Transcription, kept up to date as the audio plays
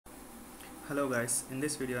Hello guys, in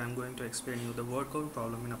this video I am going to explain you the word count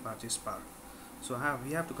problem in Apache Spark. So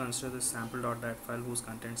we have to consider this sample.dat file whose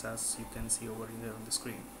contents as you can see over here on the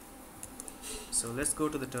screen. So let's go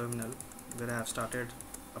to the terminal where I have started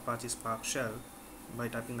Apache Spark shell by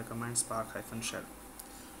typing the command spark-shell.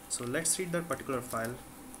 So let's read that particular file.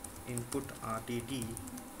 Input rdd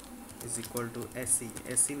is equal to sc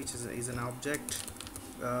which is an object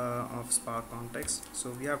of Spark context. So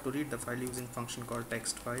we have to read the file using function called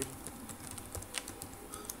text file.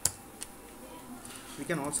 We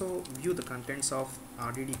can also view the contents of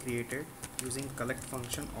RDD created using collect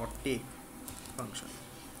function or take function.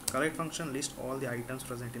 Collect function lists all the items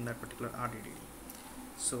present in that particular RDD.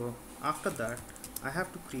 So after that I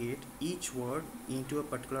have to create each word into a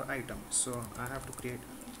particular item. So I have to create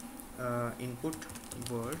input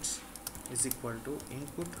words is equal to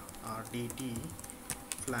input RDD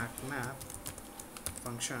flat map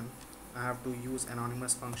function. I have to use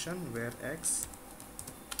anonymous function where x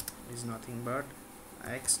is nothing but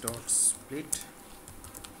x dot split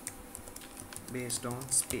based on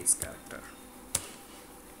space character.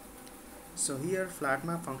 So here flat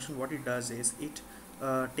map function, what it does is it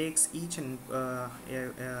takes each input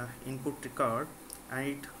record and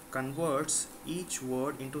it converts each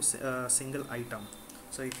word into a single item.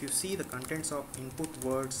 So if you see the contents of input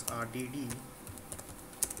words RDD,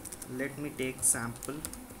 let me take sample.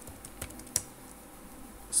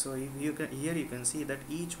 So if you can, here you can see that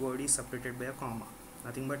each word is separated by a comma.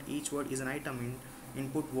 Nothing but each word is an item in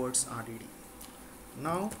input words RDD.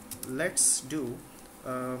 Now let's do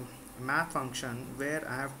map function where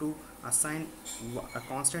I have to assign a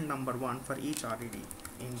constant number 1 for each RDD.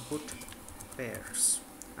 Input pairs.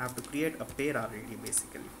 I have to create a pair RDD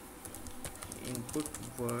basically. Input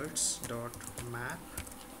words dot map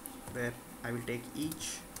where I will take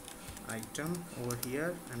each item over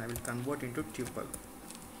here and I will convert into tuple.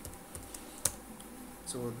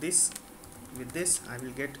 So with this I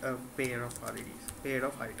will get a pair of RDDs, pair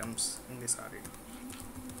of items in this RDD.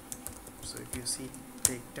 So if you see,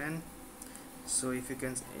 take 10. So if you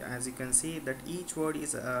can, as you can see that each word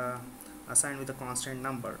is assigned with a constant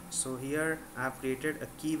number. So here I have created a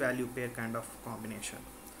key value pair kind of combination.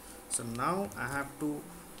 So now I have to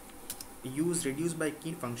use reduce by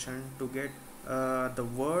key function to get the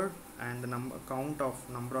word and the count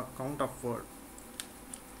of word.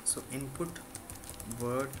 So input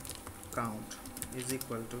word count is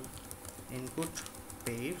equal to input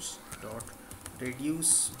pairs dot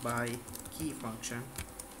reduce by key function,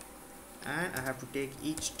 and I have to take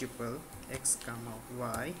each tuple x comma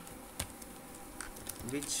y,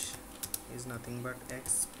 which is nothing but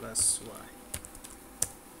x plus y.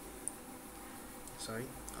 Sorry,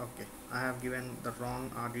 okay, I have given the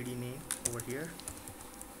wrong RDD name over here.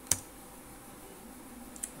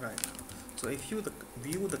 Right. So if you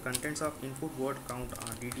view the contents of input word count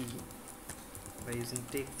RDD by using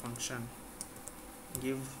take function,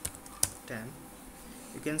 give 10,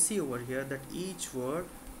 you can see over here that each word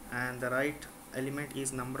and the right element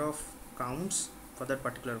is number of counts for that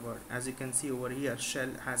particular word. As you can see over here, shell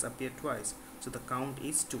has appeared twice, so the count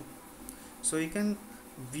is 2. So you can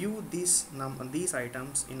view these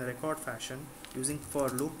items in a record fashion using for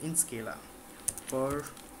loop in Scala. For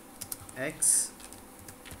x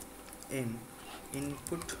in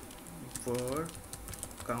input word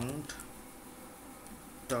count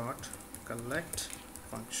dot collect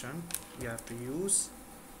function we have to use,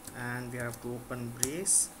 and we have to open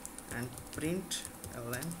brace and print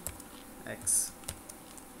ln x.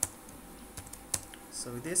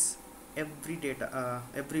 So with this,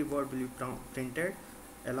 every word will be printed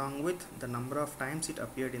along with the number of times it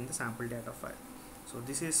appeared in the sample data file. So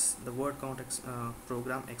this is the word count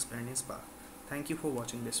program explained in Spark. Thank you for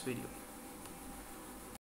watching this video.